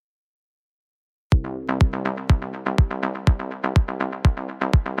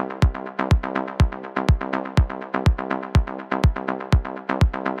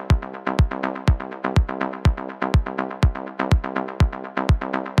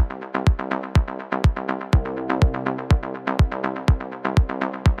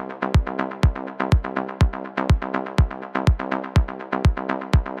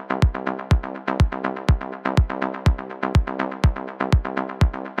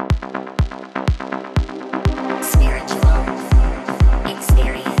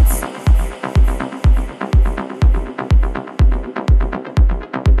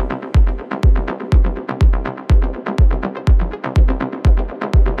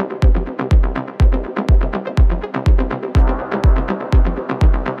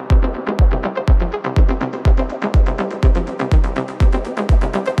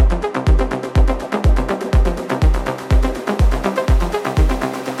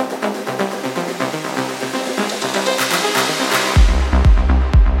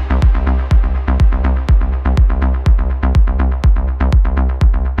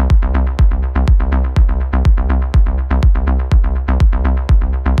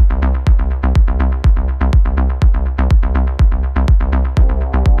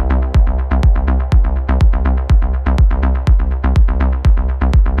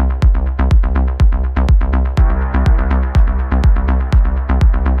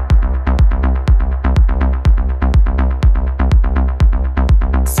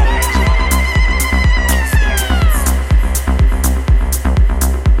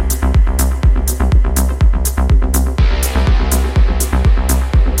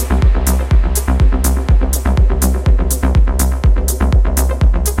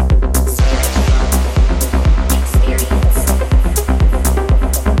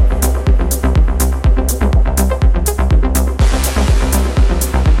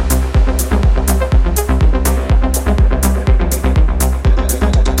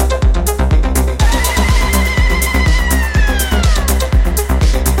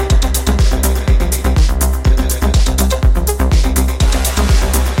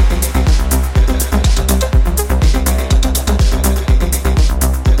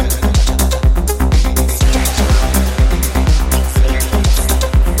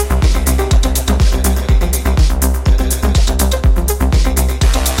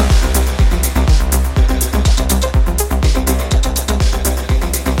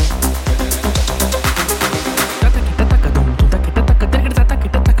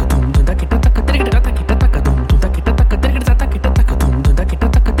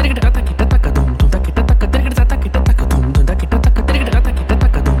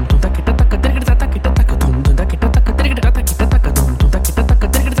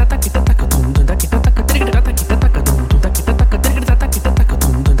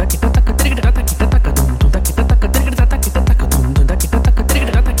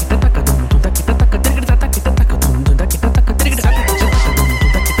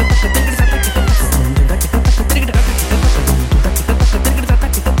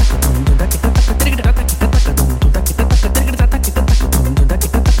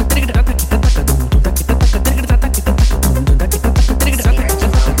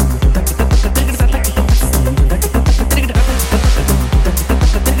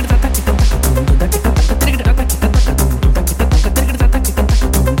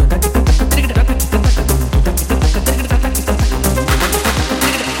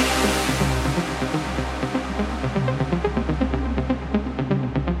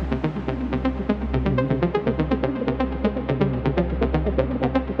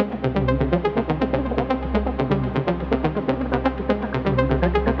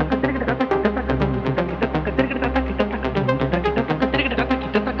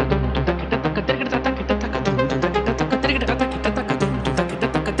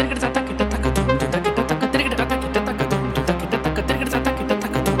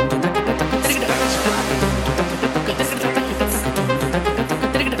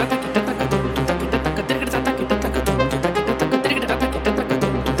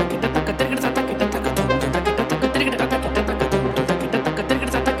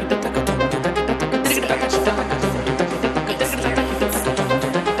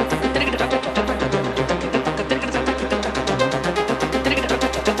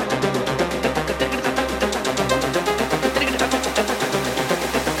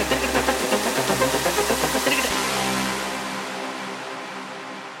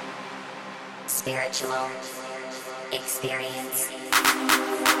spiritual experience.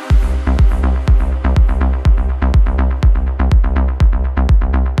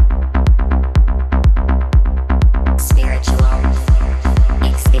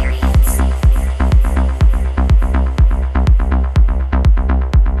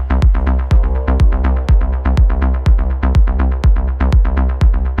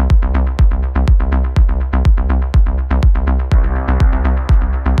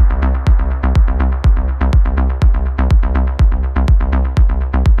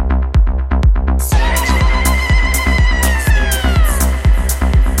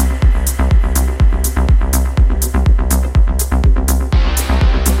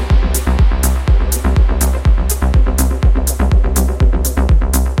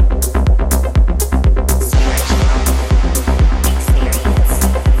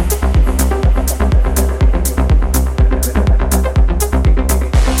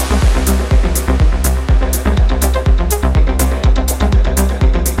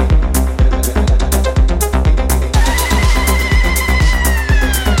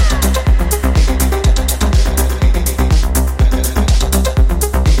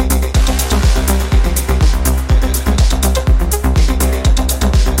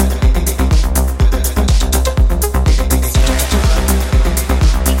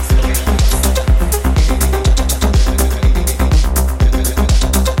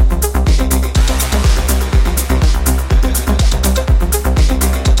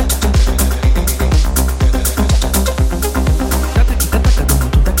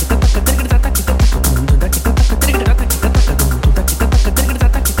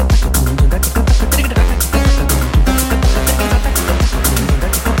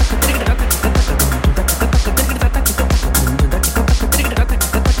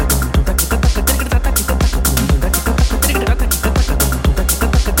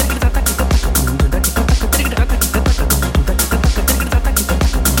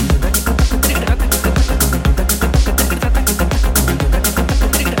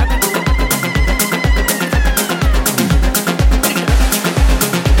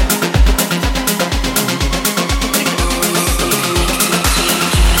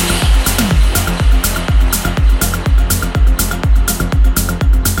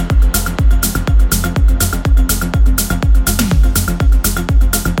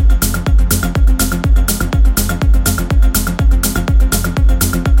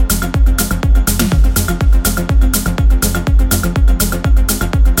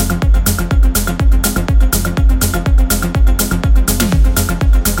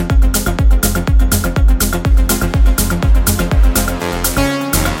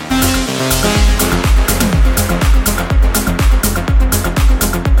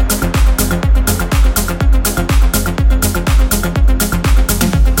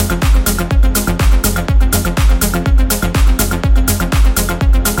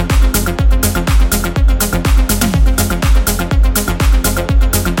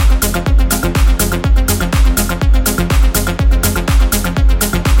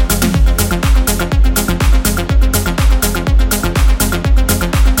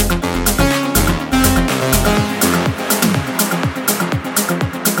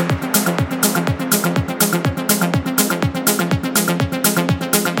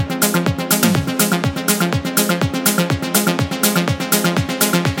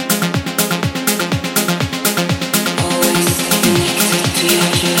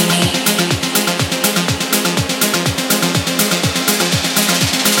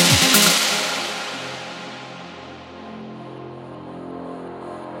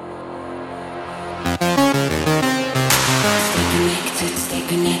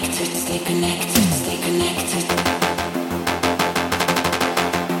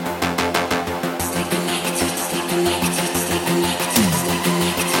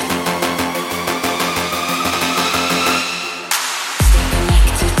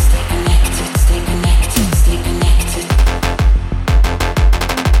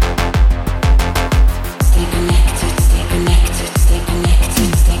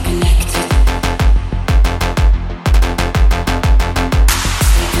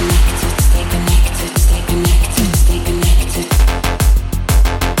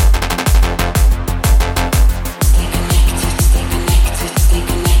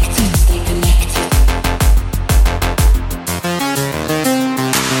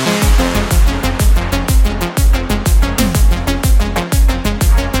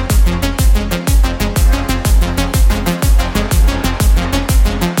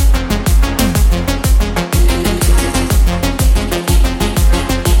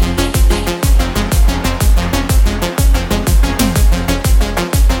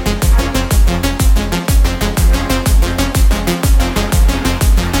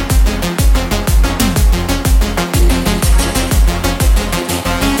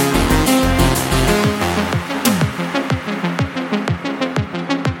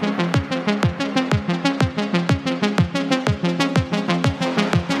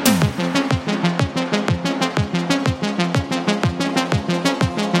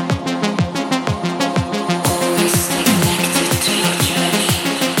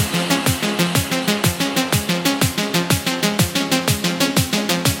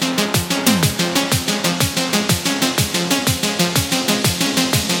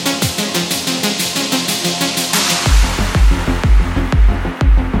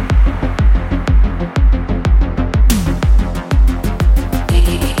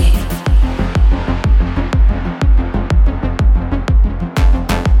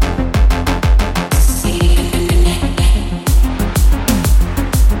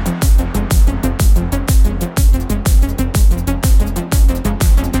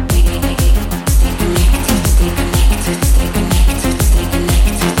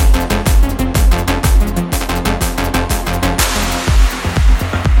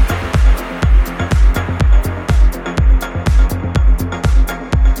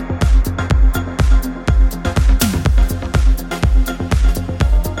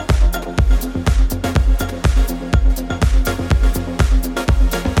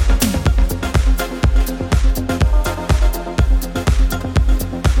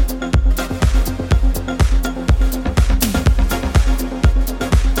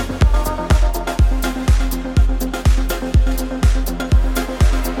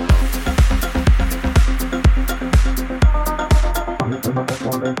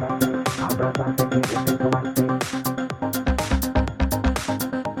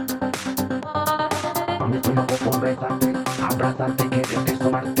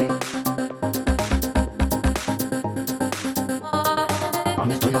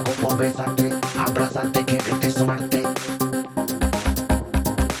 besarte, abrazarte, quererte, sonarte.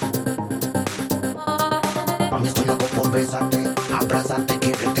 Mami, estoy loco por besarte, abrazarte,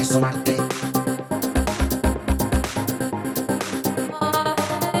 quererte, sonarte.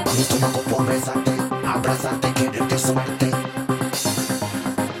 Mami, estoy loco por besarte, abrazarte, quererte, sonarte.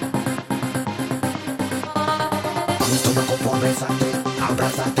 Mami, estoy loco por besarte,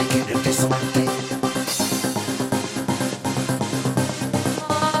 abrazarte, quererte, sonarte.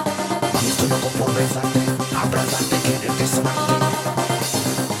 Mami, estoy loco por besarte, abrazarte, quererte, sonarte.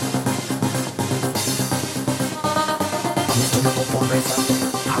 Mami, estoy loco por besarte,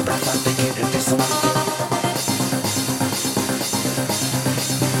 abrazarte, quererte, sonarte.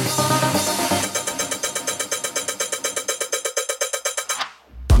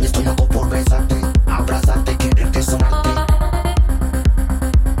 Mami, estoy loco por besarte, abrazarte, quererte, sonarte.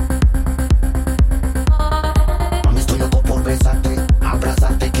 Mami, estoy loco por besarte,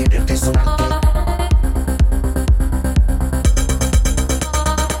 abrazarte, quererte, sonarte.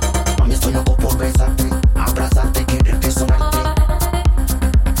 Mami, estoy loco por besarte, abrazarte, quererte, sonarte.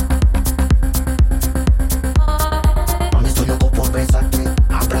 Mami, estoy loco por besarte,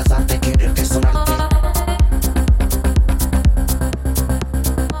 abrazarte, quererte, sonarte.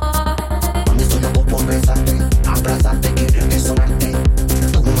 Mami, estoy loco por besarte, abrazarte, quererte, sonarte.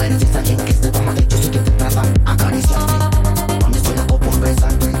 Tú no eres esa quien que se va a matar, yo soy quien te trata, acariciarte. Mami, estoy loco por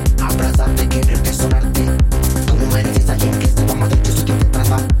besarte, abrazarte, quererte, sonarte. Tú no eres esa quien que se va a matar, yo soy quien te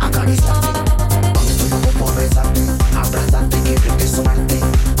trata, acariciarte. Mami, estoy loco por besarte, abrazarte, quererte, sonarte.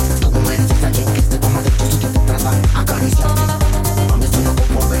 Tú no eres esa quien que se va a matar, yo soy quien te trata, acariciarte. Mami, estoy loco por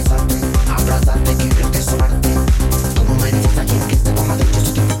besarte, abrazarte, quererte, sonarte. Tú no eres esa quien que se va a matar, yo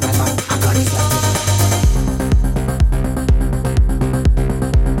soy quien te trata, acariciarte.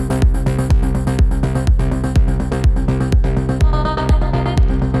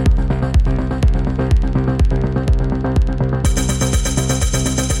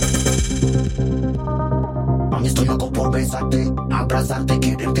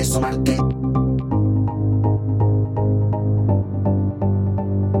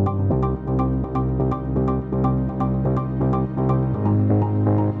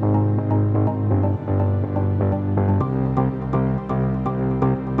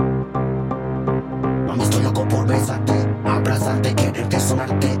 Mami, estoy loco por besarte, abrazarte, quererte,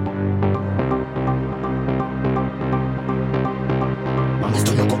 sonarte. Mami,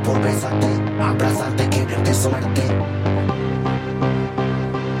 estoy loco por besarte, abrazarte, quererte, sonarte.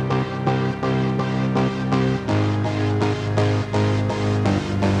 Mami, estoy loco por besarte, abrazarte, quererte,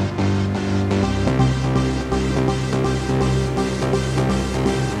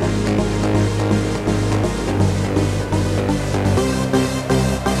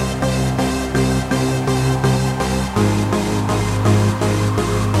 sonarte.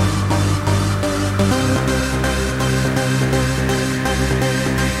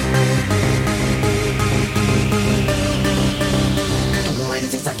 Tú no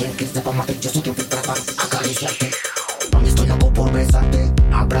eres esa quien que se va a matar, yo soy quien te trata, acariciarte. Mami, estoy loco por besarte,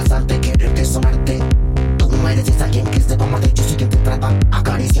 abrazarte, quererte, sonarte. Tú no eres esa quien que se va a matar, yo soy quien te trata,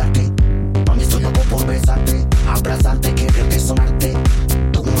 acariciarte. Mami, estoy loco por besarte, abrazarte, quererte, sonarte.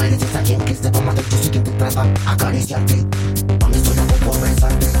 Tú no eres esa quien que se va a matar, yo soy quien te trata, acariciarte. Mami, estoy loco por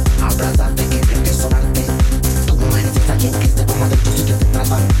besarte, abrazarte, quererte, sonarte. Tú no eres esa quien que se va a matar, yo soy quien te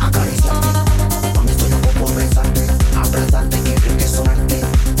trata, acariciarte. Mami, estoy loco por besarte, abrazarte, quererte, sonarte.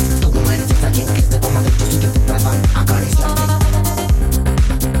 Tú no eres esa quien que se va a matar, yo soy quien te trata, acariciarte.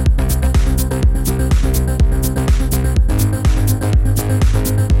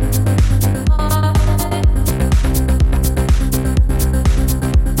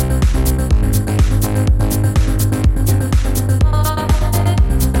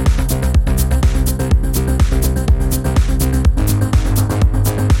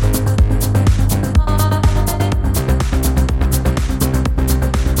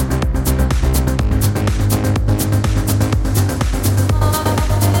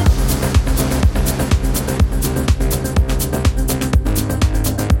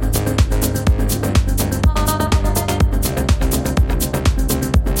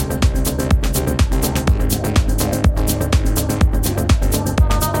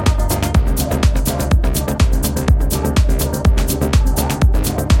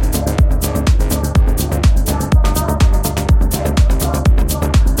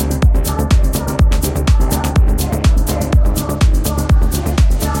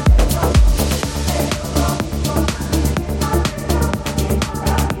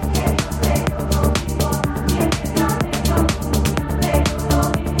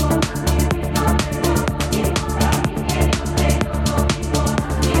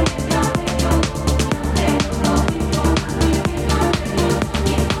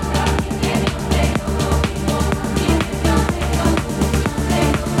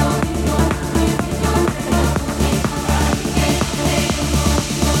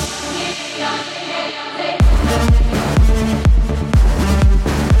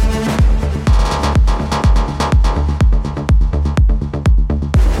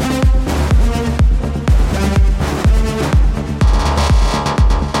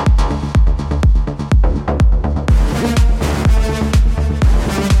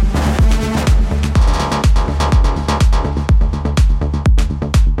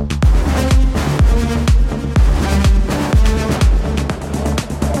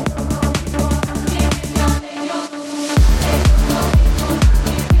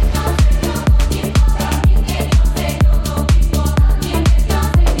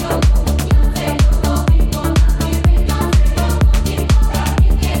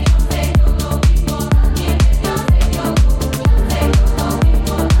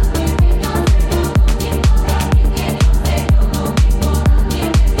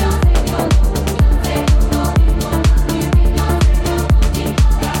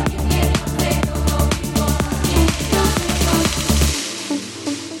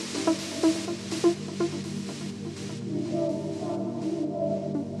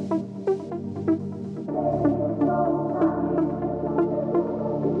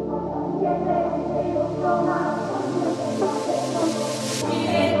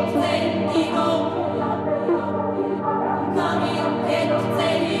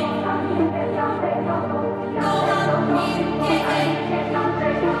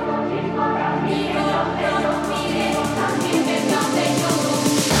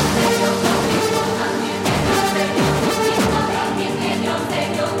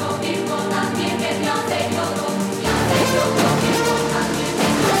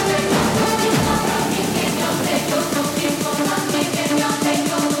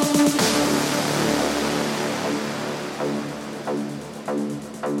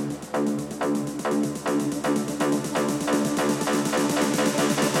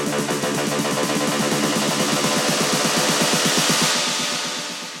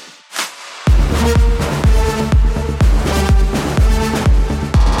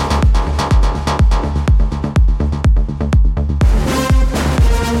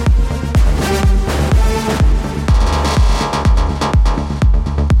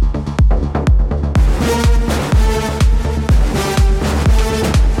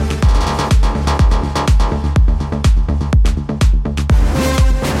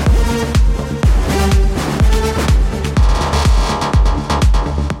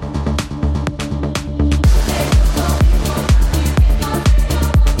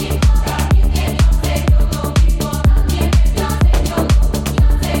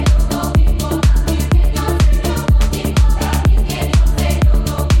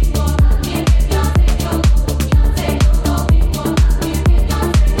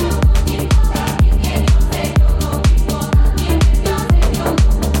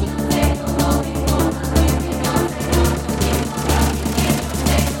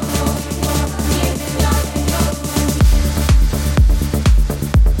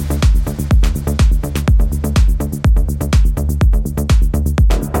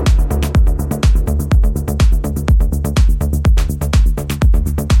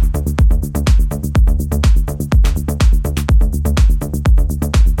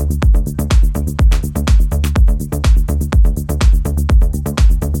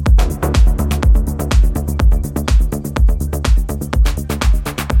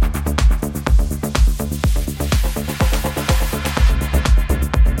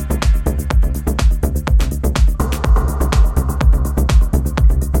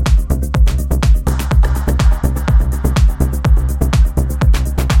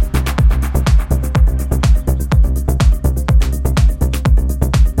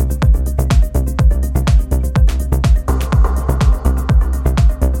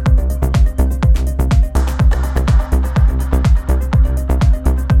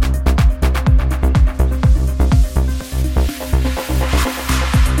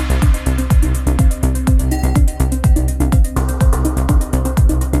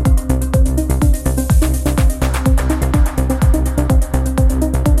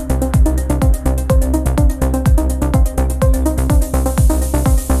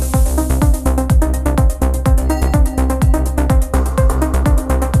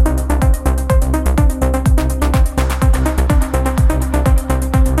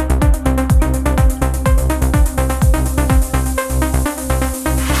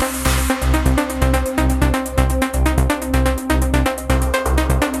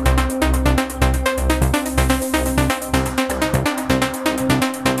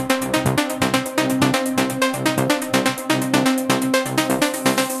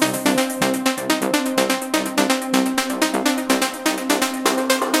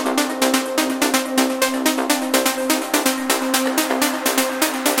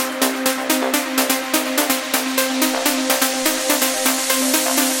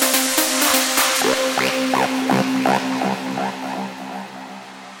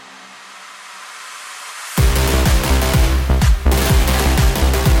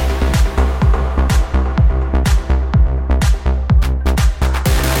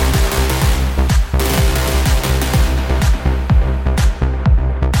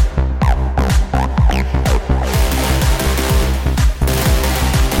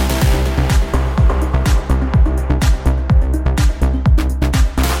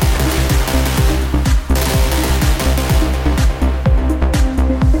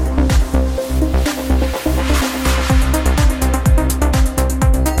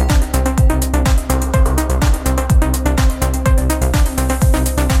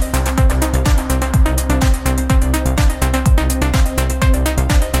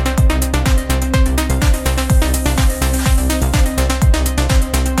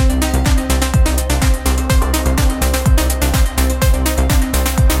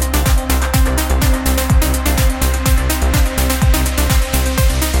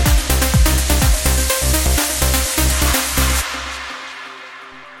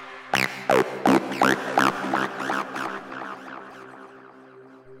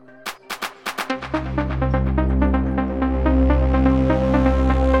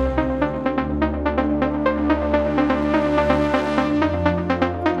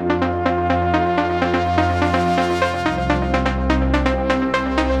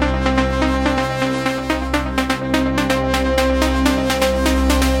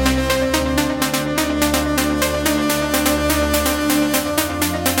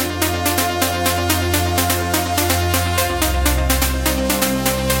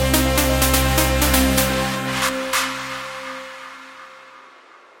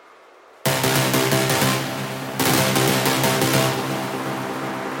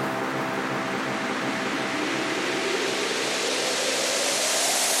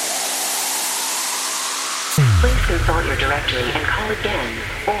 Please consult your directory and call again,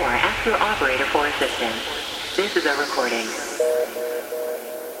 or ask your operator for assistance. This is a recording.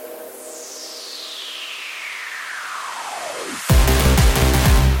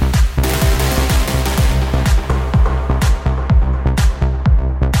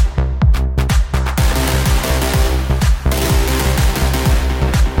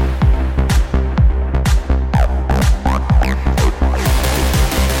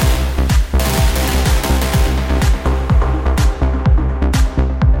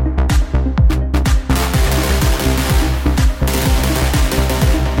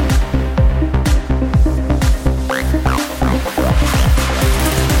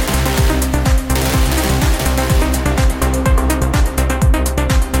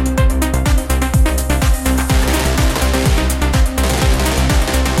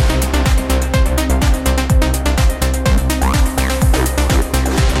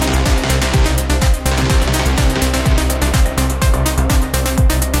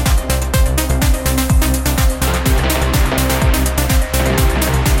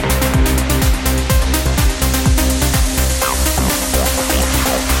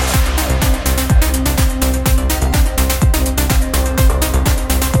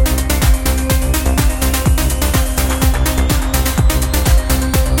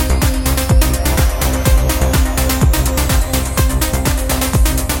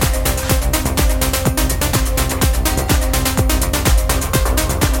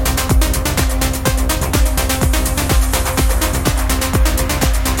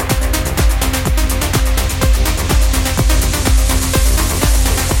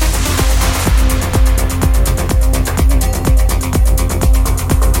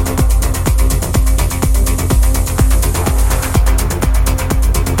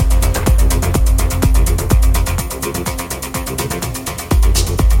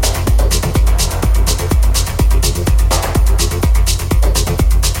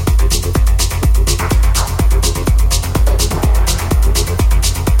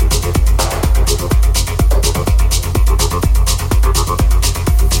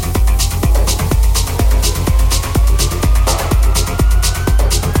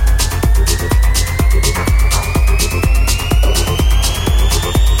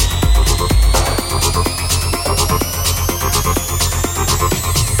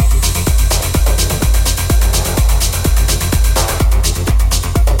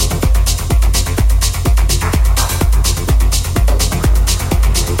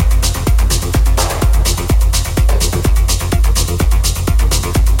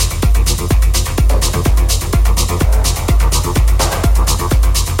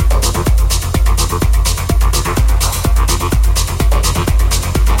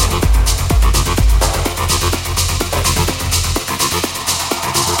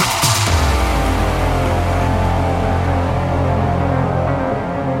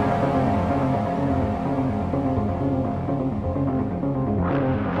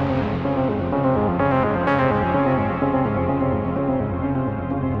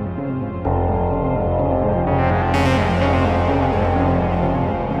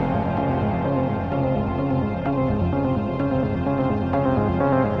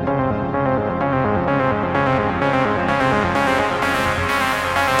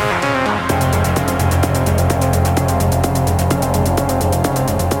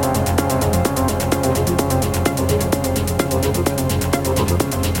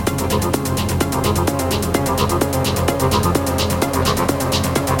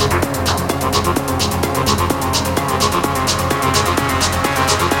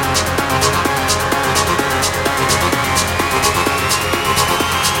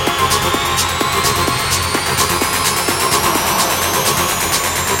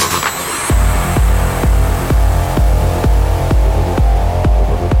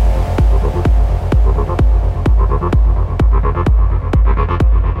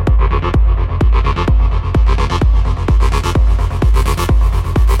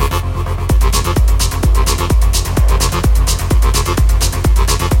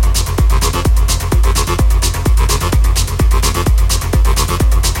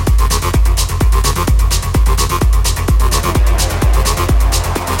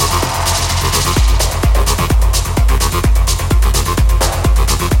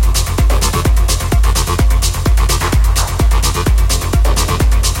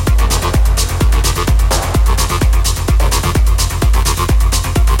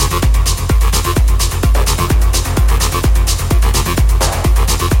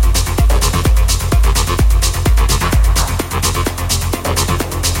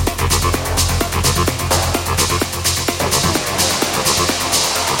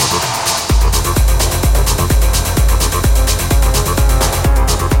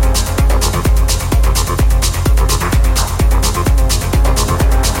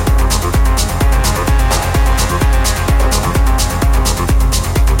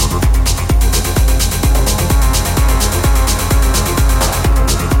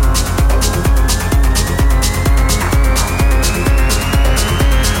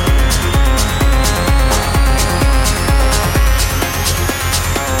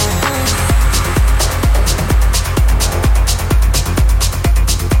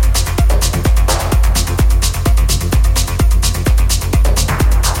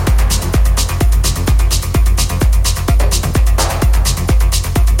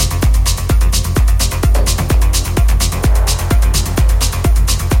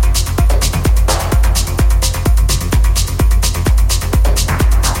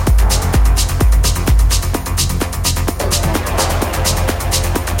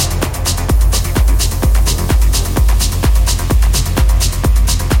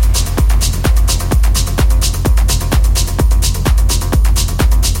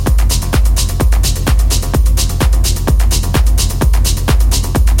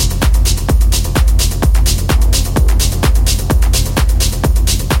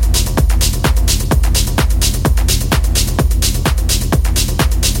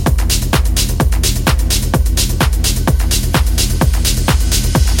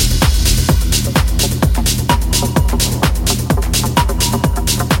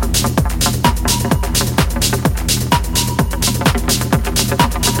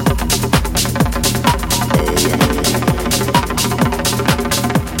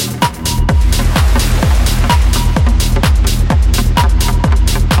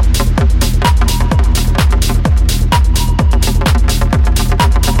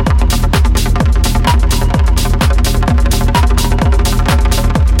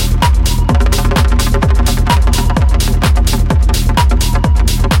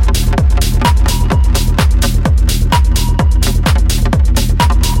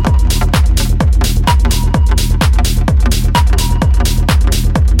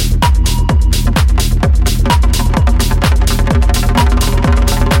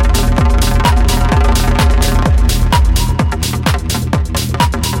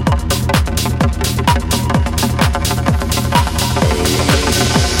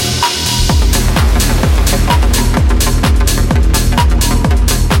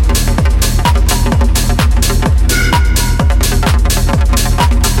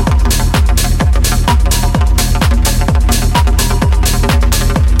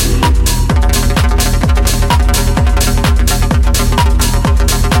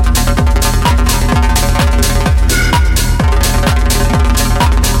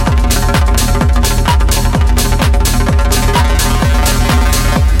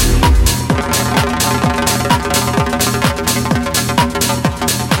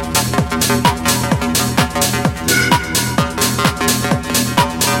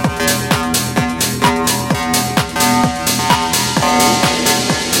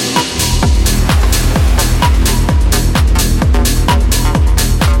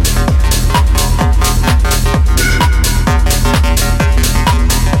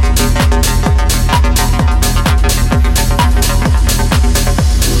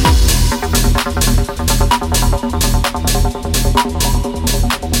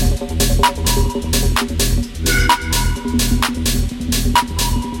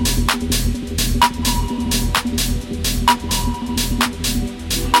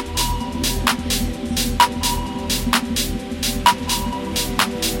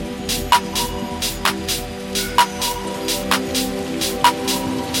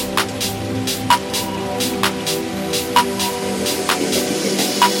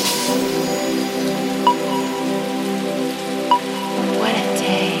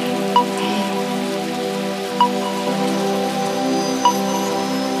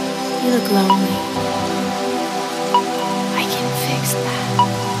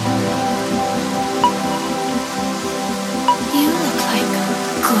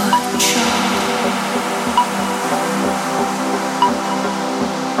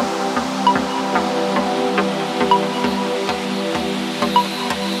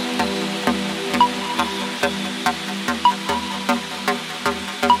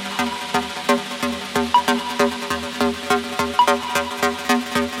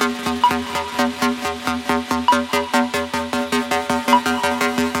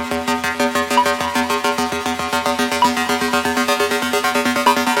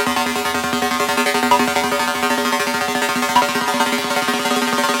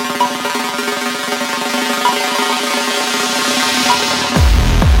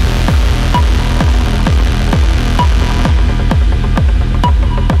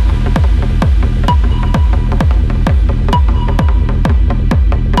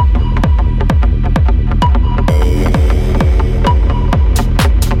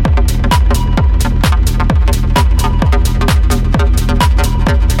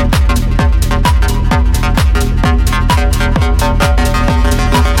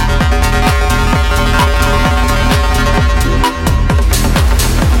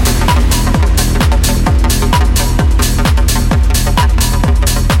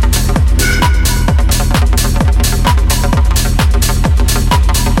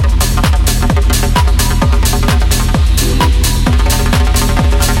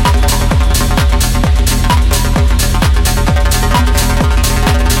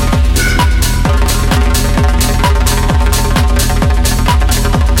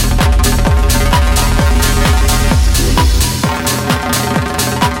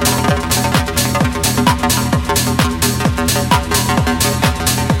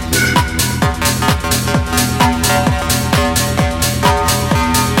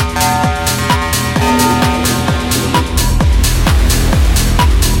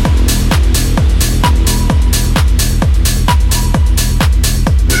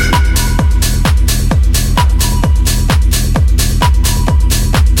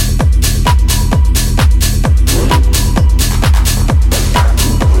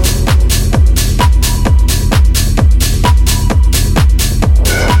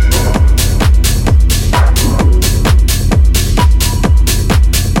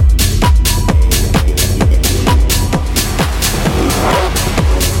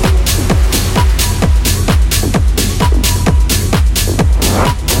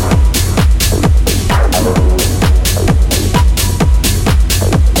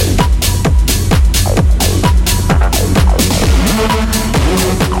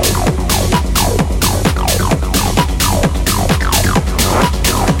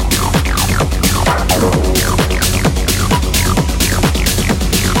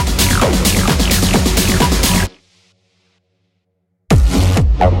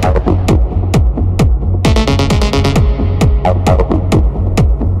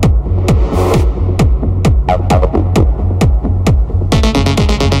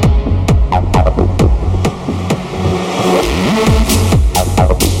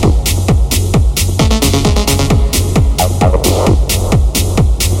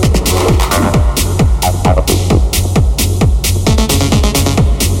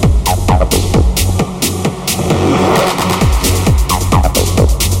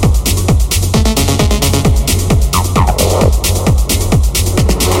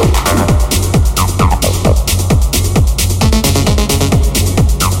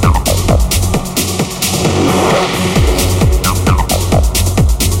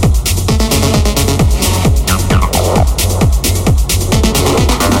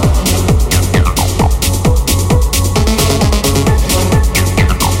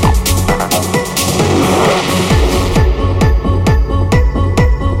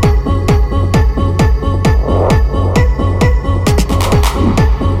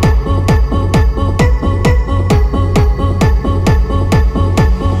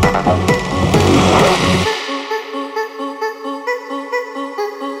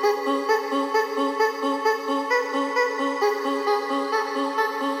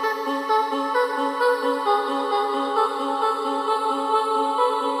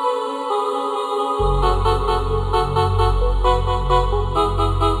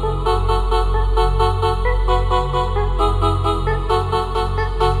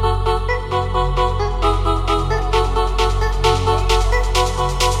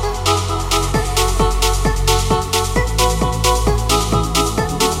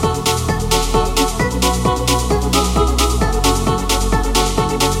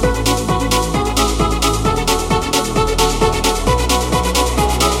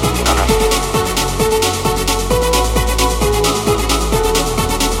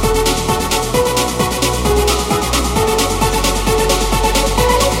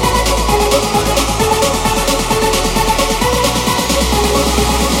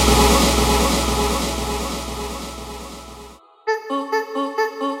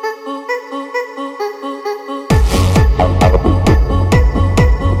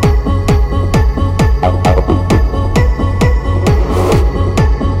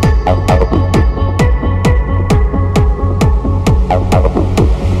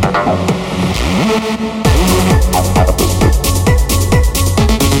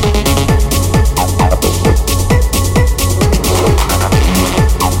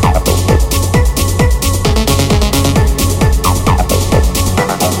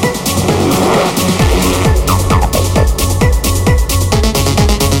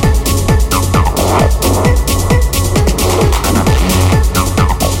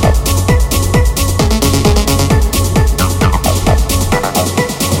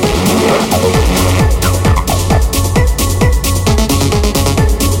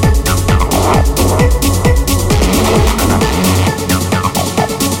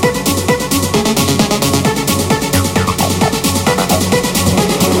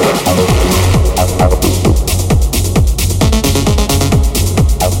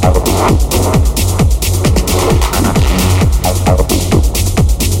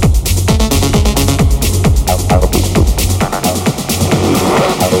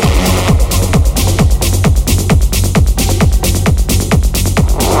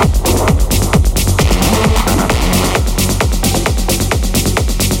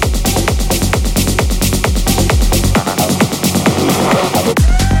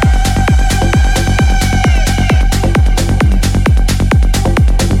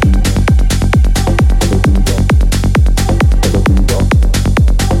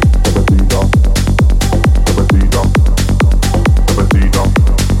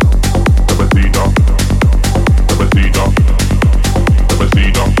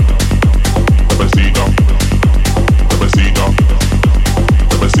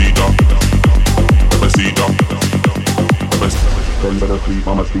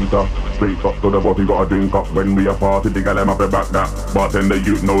 mamacita. Straight shots to the body, got a drink up. When we a party, the gal them have back that. Bartender,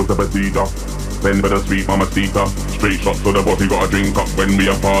 you knows the procedure. Spend for the sweet mamacita. Straight shots to the body, got a drink up. When we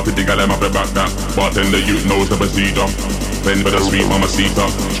a party, the gal them have back that. Bartender, you knows the procedure. Spend for the sweet mamacita.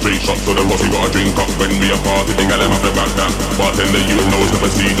 Straight shots to the body, got a drink up. When we a party, the gal them have back that. Bartender, you knows the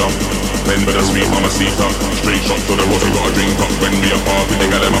procedure. Spend for the sweet mamacita. Straight shots to the body, got a drink up. When we a party, the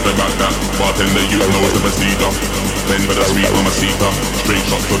gal them have back that. Bartender, you knows the procedure. Spend for the sweet mamacita. Straight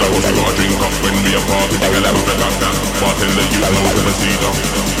shots to the body, got a drink up. When we a party, the gal them have back that. Bartender, you knows the procedure.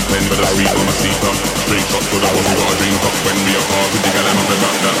 Spend for the sweet mamacita. Straight shots to the body, got a drink up. When we a party, the gal them have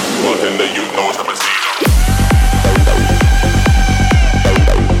back that. Bartender, you knows the procedure.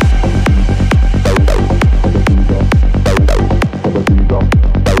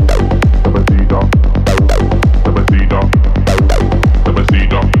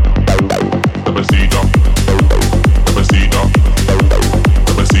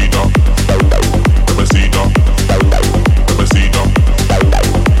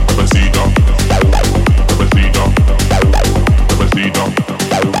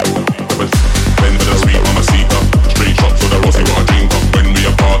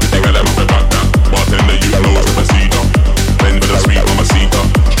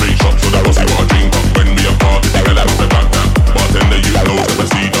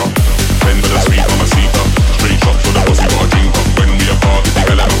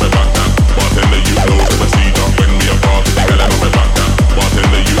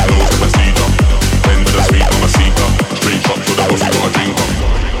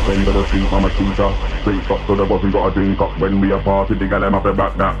 When we a party, the gal them have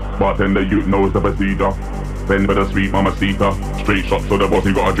back that. Bartender, you knows the procedure. Spend for the sweet mamacita. Straight shots to the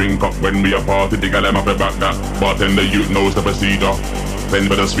body, got a drink up. When we a party, the gal them have back that. Bartender, you knows the procedure. Spend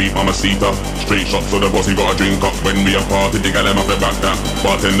for the sweet mamacita. Straight shots to the body, got a drink up. When we a party, the gal them have back that.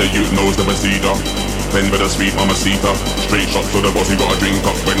 Bartender, you knows the procedure. Spend for the sweet mamacita. Straight shots to the body, got a drink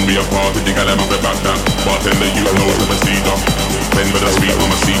up. When we a party, the gal them have back that. Bartender, you knows the procedure. Spend for the sweet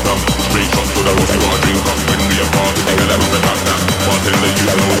mamacita. Straight shots to the body, got a drink up. When we a party, the gal them have back that. Bartender, you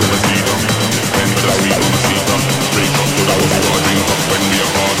knows the procedure. Spend for the sweet mamacita. Straight shots to the body, got a drink up. When we a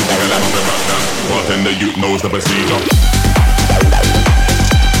party, the gal them have back that. Bartender, you knows the procedure.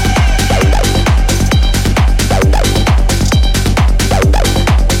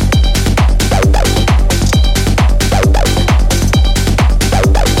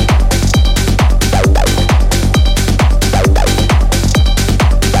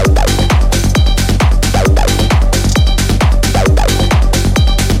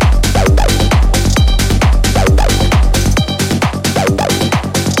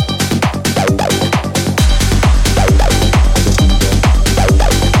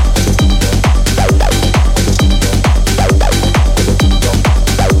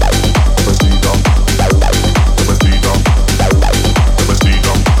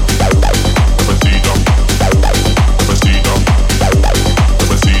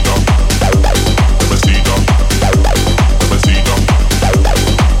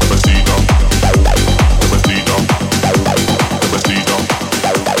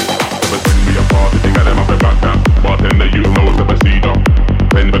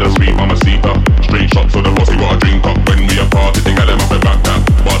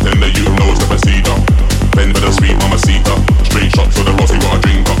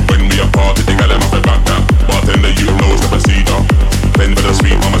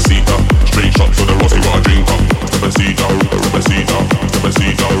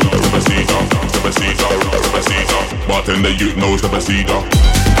 Bartender, you knows the procedure.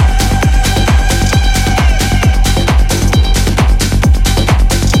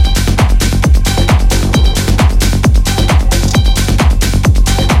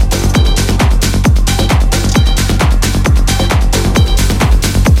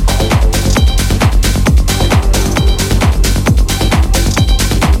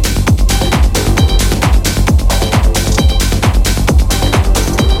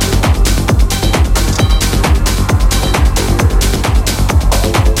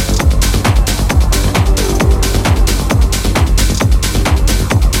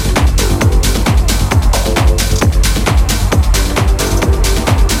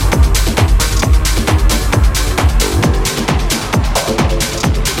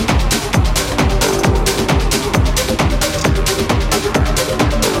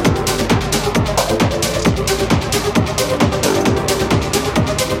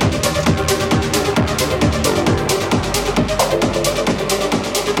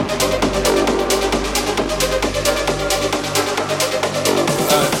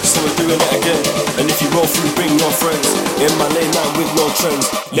 trends.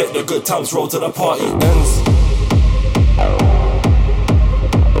 Let the good times roll till the party ends.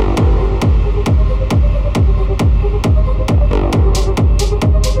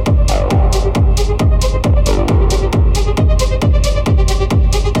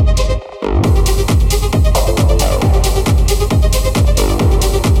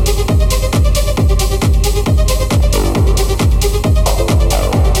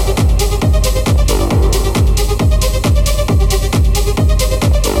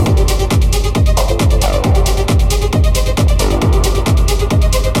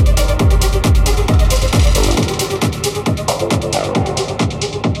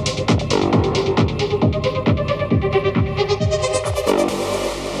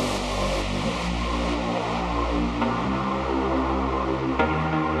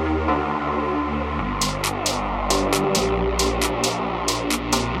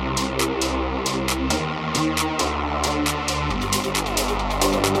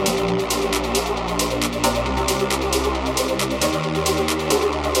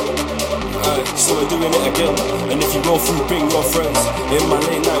 So we're doing it again. And if you roll through, bring your friends. In my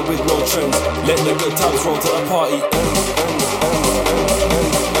late night with no trends. Let the good times roll till the party ends.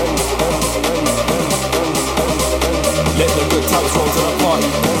 Let the good times roll till the party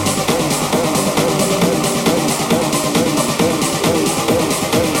ends.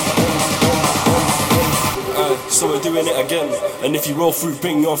 So we're doing it again. And if you roll through,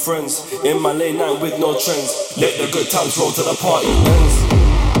 bring your friends. In my late night with no trends. Let the good times roll till the party ends.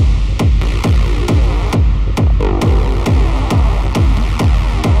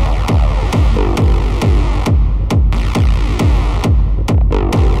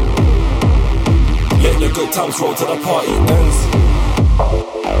 Good times roll till the party ends.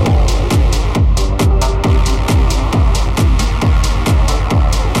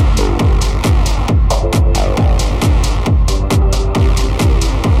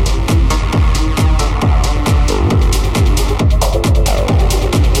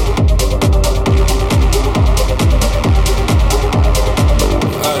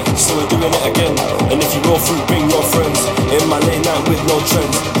 So we're doing it again. And if you roll through, bring your friends. In my late night with no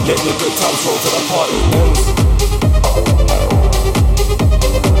trends. Let the good times roll till the party ends.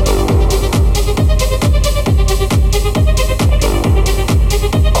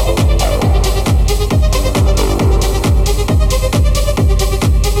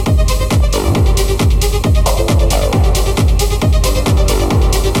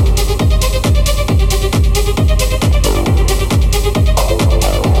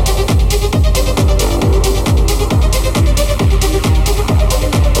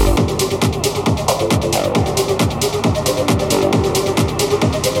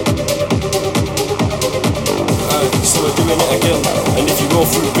 So we're doing it again. And if you roll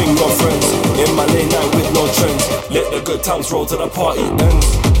through, bring your friends. In my late night with no trends. Let the good times roll till the party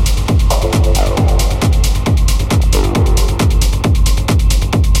ends.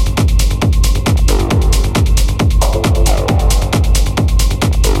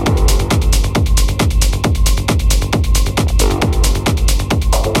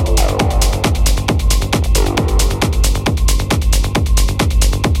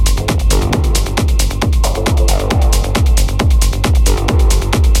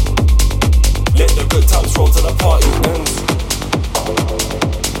 Let the good times roll till the party ends.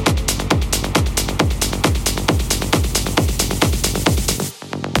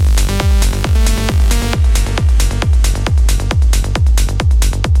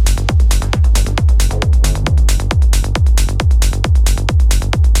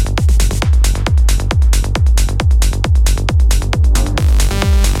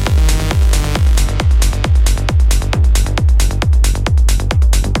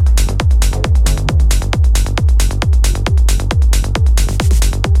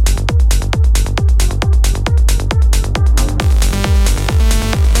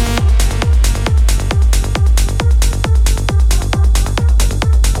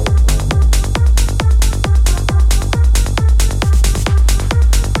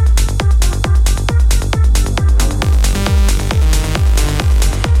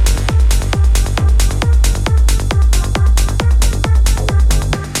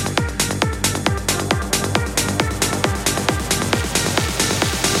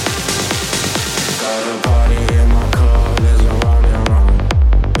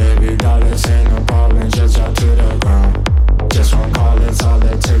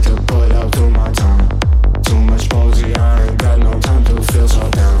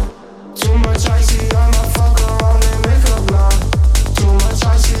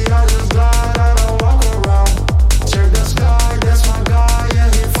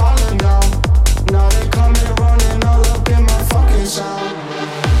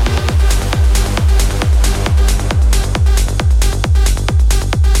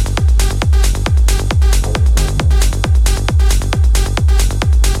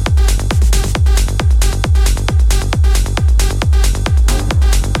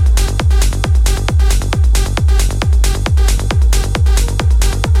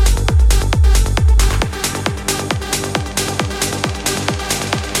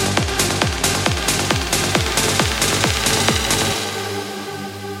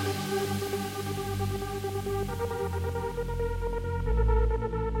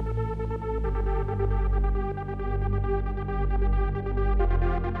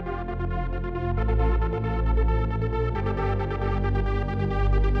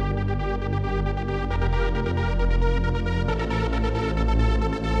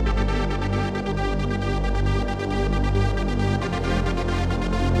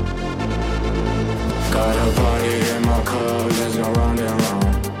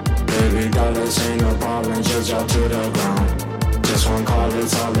 this ain't no problem, just drop to the ground. Just one call,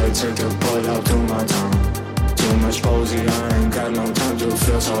 it's all it took to pull up to my town. Too much posy, I ain't got no time to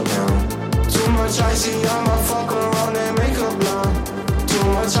feel so down. Too much icy, I'ma fuck around and make a blonde. Too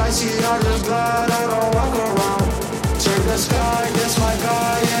much icy, I just glad I don't walk around. Check the sky, that's my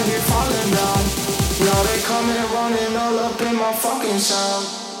guy, and he falling down. Now they coming running all up in my fucking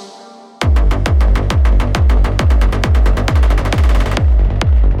sound.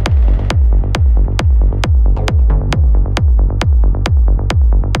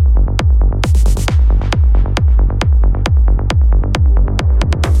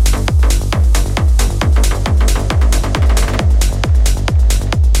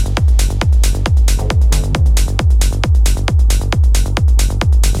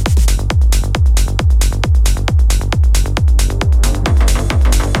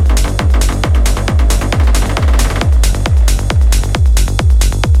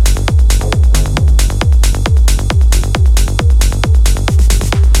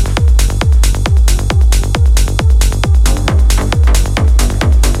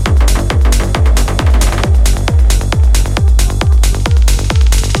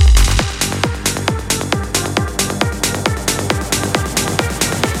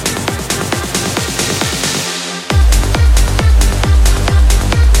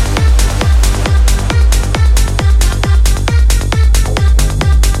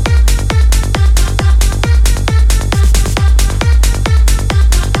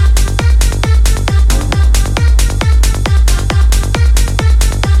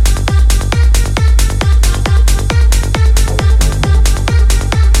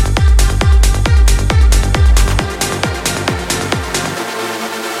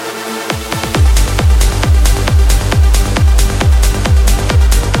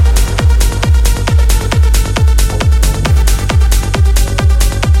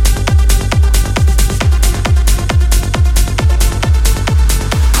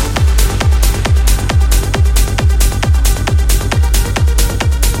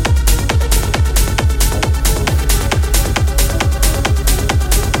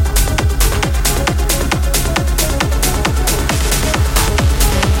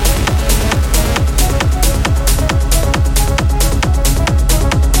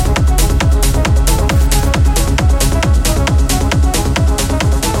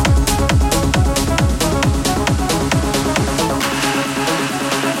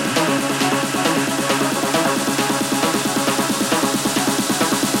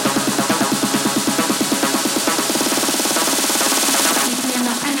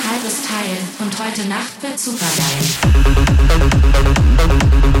 Heute Nacht wird supergeil.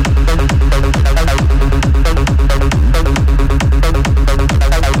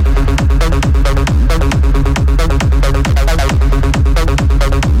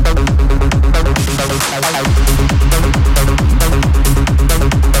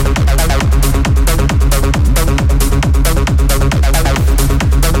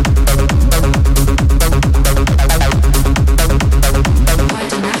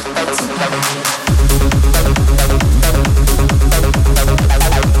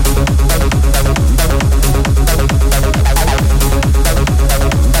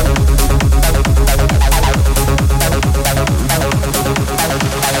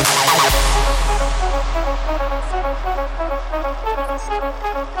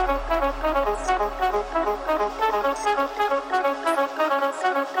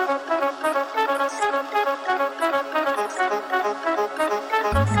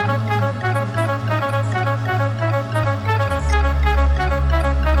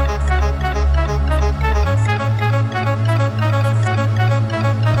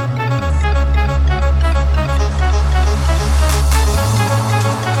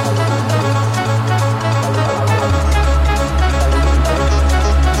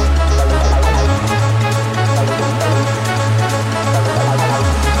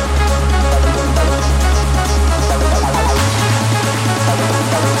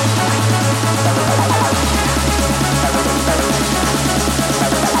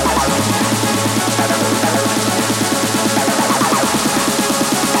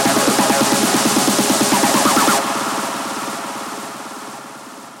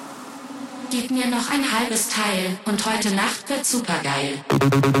 Teil und heute Nacht wird supergeil.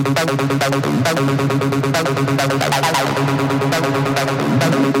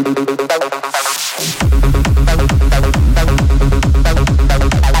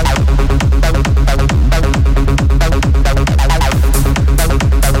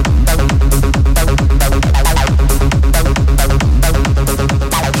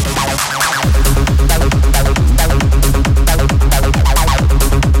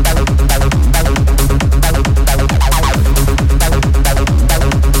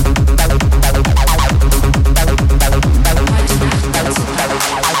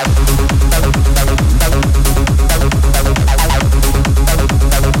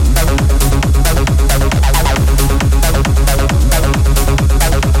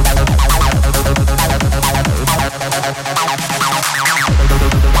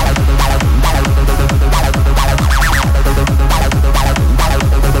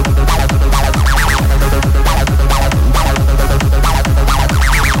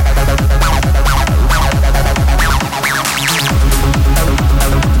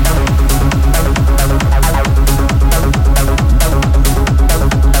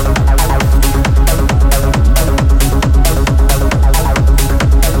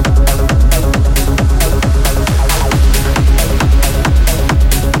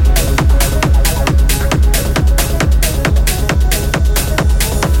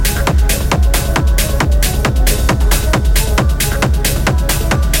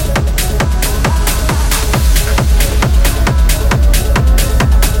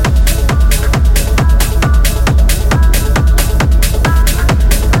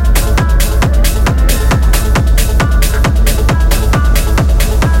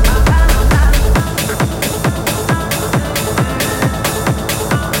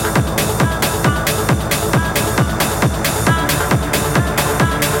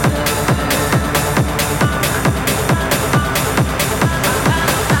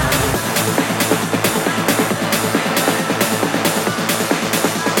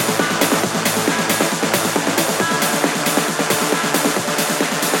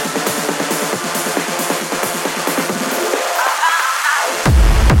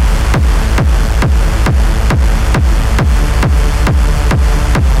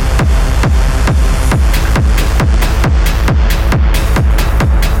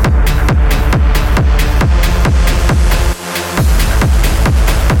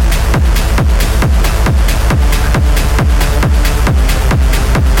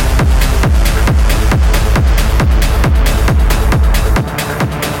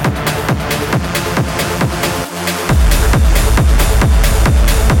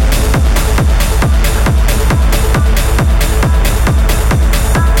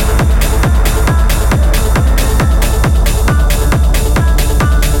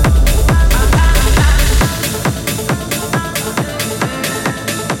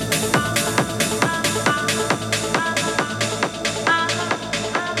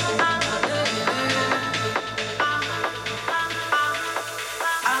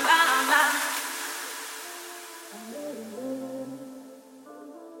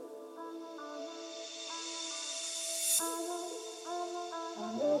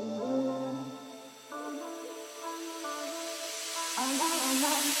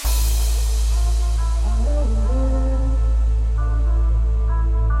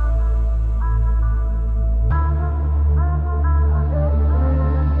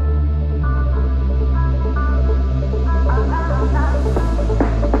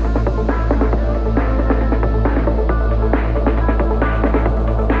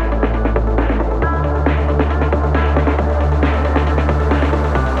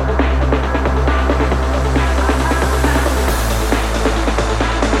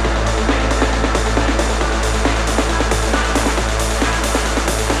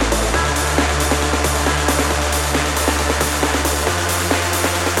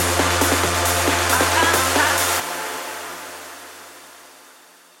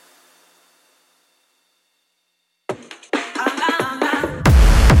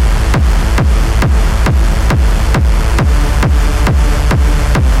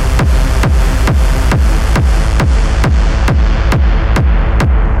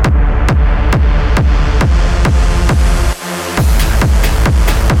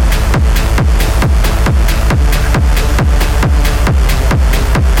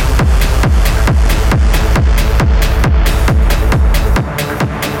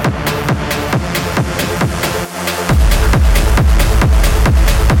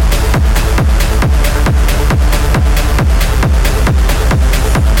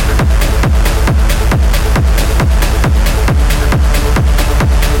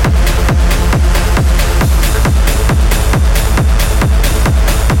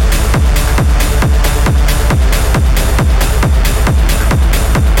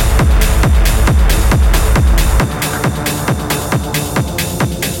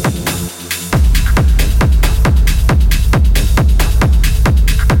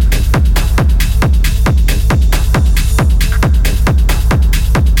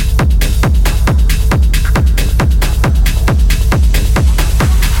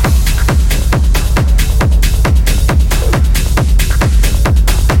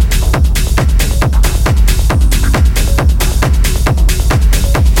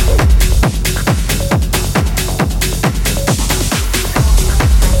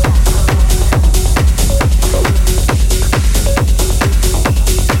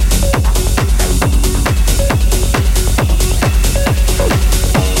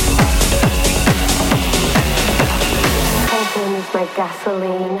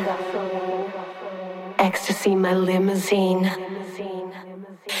 Ecstasy, my limousine.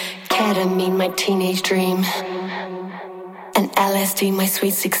 Ketamine, my teenage dream. And LSD, my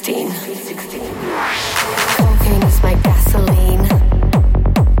sweet 16. Cocaine is my gasoline.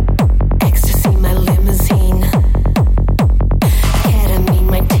 Ecstasy, my limousine. Ketamine,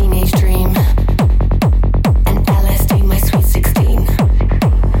 my teenage dream. And LSD, my sweet 16.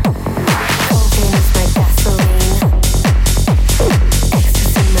 Cocaine is my gasoline.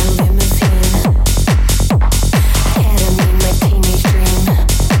 Ecstasy, my limousine. Ketamine, my teenage dream.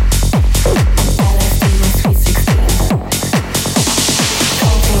 And LSD, my sweet 16.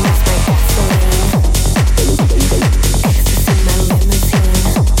 Cocaine is my gasoline.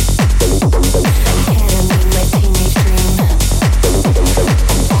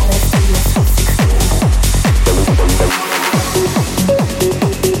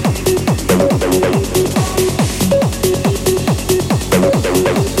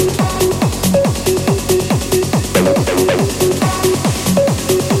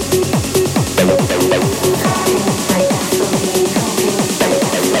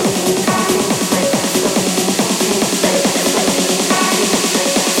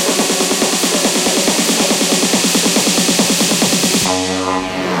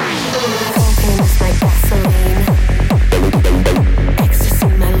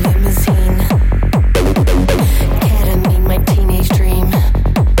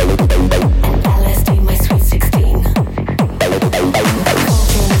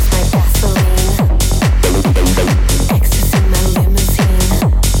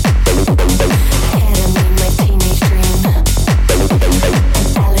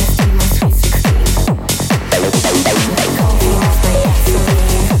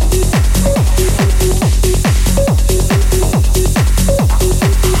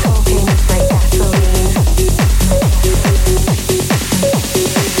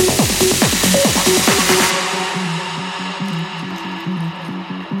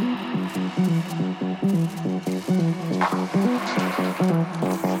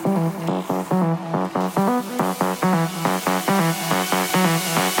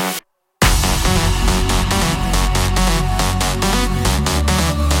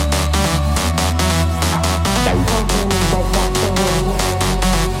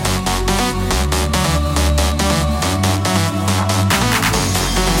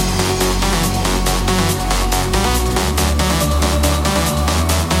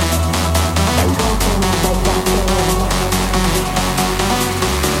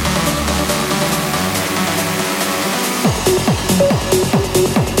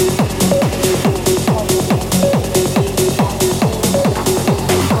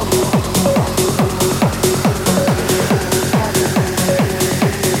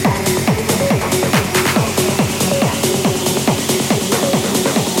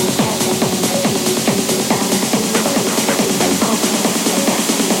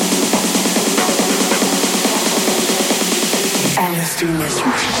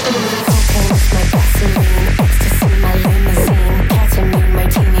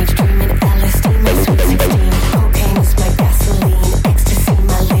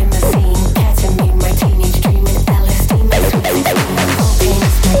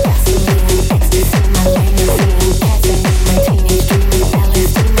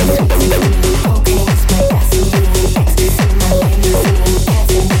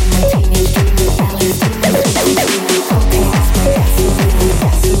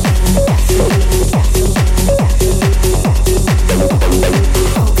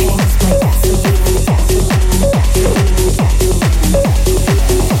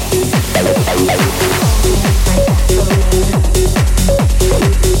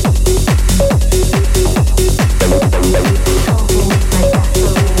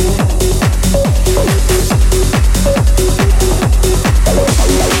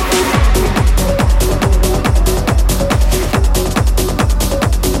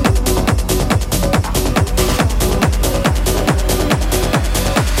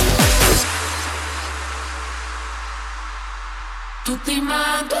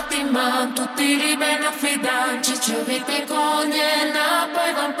 tutti li ben affidanci, ci avete con niena,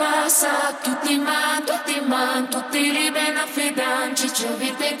 poi van passa, tutti tutti li ben affidanci, ci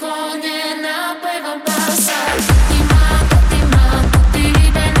avete con niena, poi van passa, tutti tutti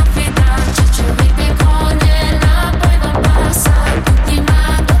li ben affidanci, ci avete con niena, poi van passa, tutti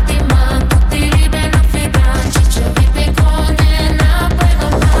tutti li ben affidanci, ci avete con niena, poi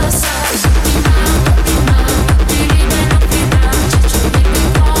van passa, tutti tutti li ben affidanci, ci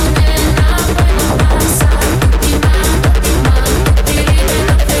avete con niena, poi van passa, tutti tutti li ben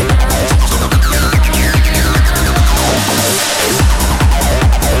affidanci, ci avete con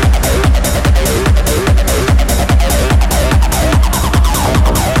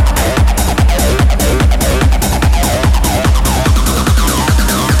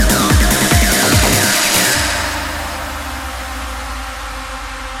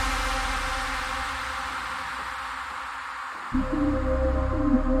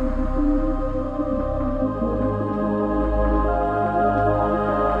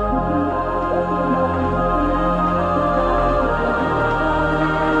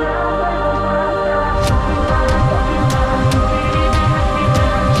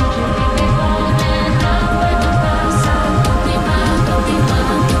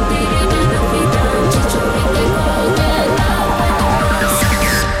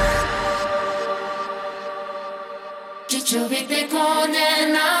ci avete con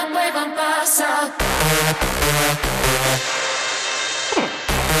niena, poi van passa.